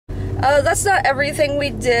That's not everything we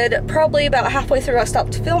did. Probably about halfway through I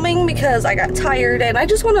stopped filming because I got tired and I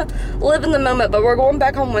just want to live in the moment, but we're going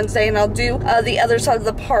back on Wednesday and I'll do the other side of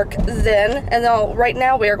the park then. And then right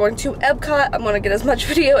now we are going to Epcot. I'm going to get as much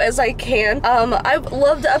video as I can. I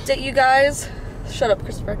love to update you guys. Shut up,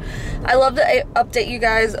 Christopher. I love to update you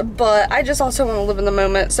guys, but I just also want to live in the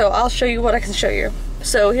moment, so I'll show you what I can show you.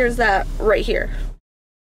 So here's that right here.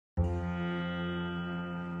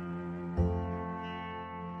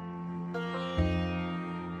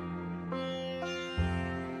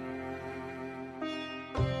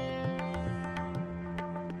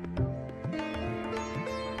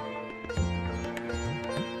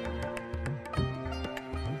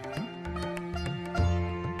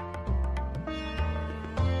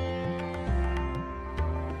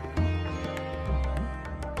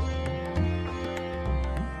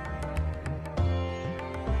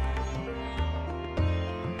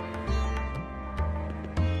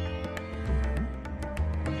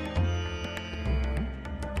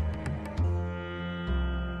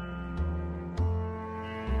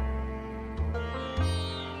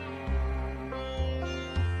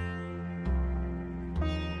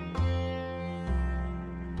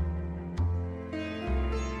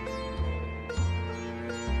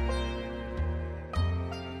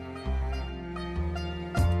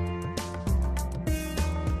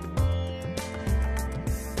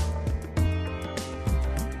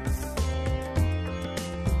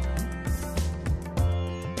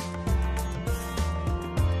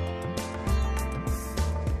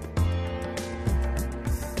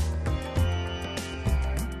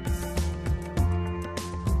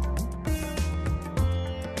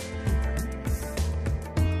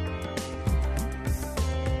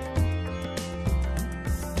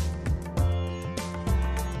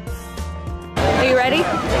 Are you ready? More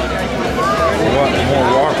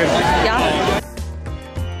walking? Yeah.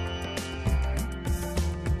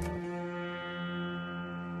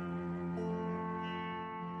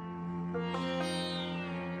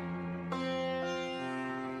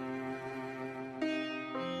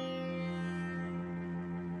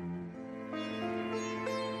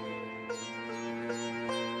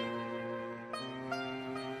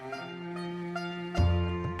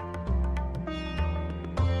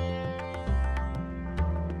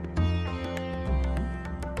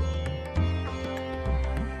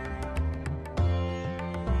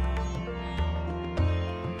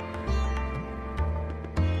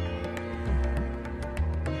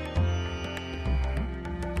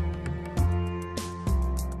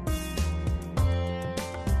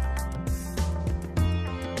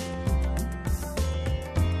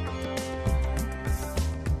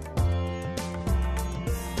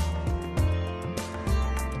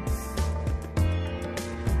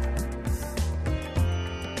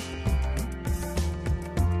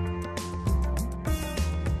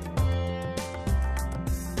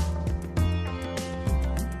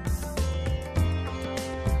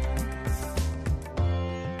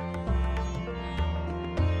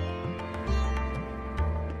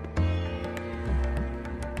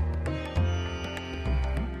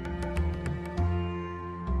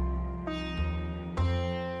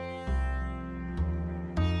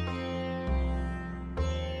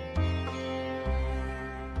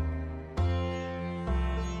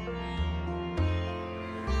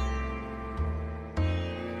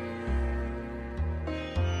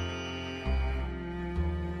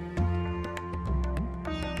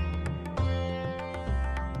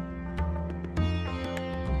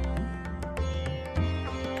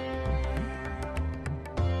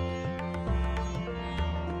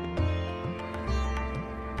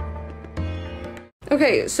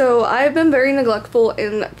 Okay, so I've been very neglectful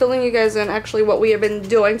in filling you guys in actually what we have been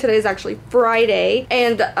doing. Today is actually Friday,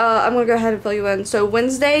 and I'm gonna go ahead and fill you in. So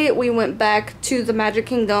Wednesday, we went back to the Magic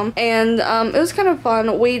Kingdom, and it was kind of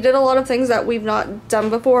fun. We did a lot of things that we've not done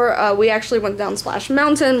before. We actually went down Splash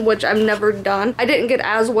Mountain, which I've never done. I didn't get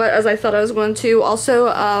as wet as I thought I was going to. Also,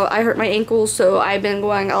 I hurt my ankles, so I've been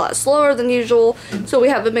going a lot slower than usual. So we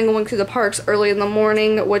haven't been going to the parks early in the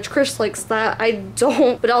morning, which Chris likes that. I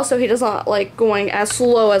don't, but also he does not like going as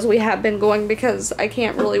slow as we have been going because I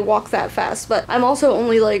can't really walk that fast. But I'm also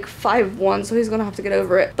only like 5'1", so he's gonna have to get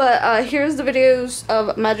over it. But here's the videos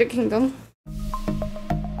of Magic Kingdom.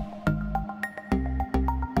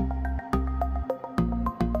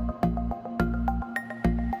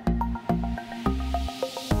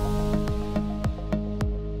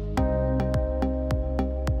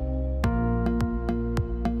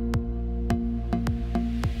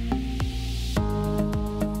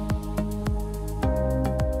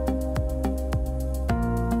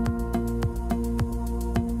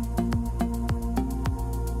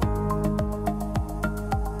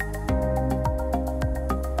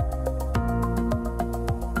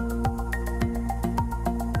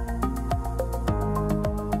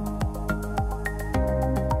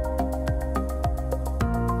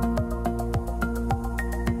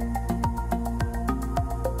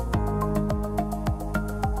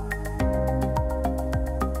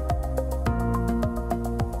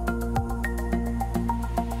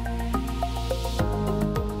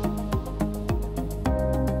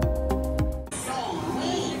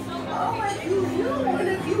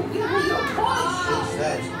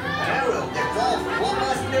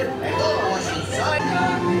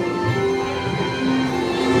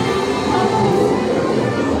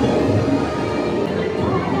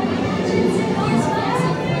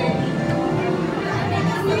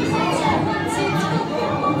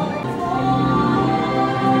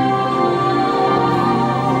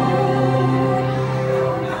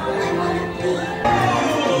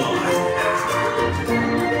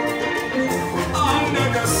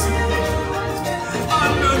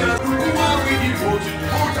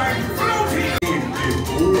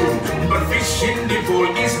 fish in the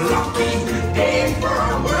pool is lucky. Aim for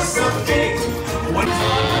a worse of fate. What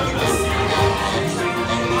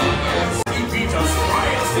eat us, fry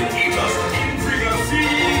us, and eat us in free.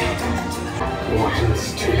 Wants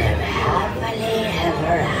to live happily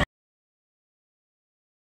ever after.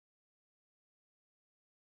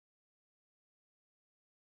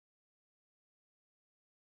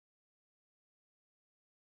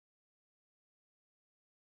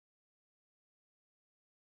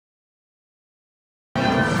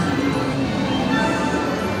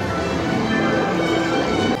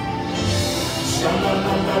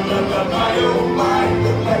 My, oh my,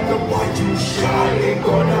 look like the boy too shy. Ain't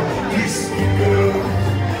gonna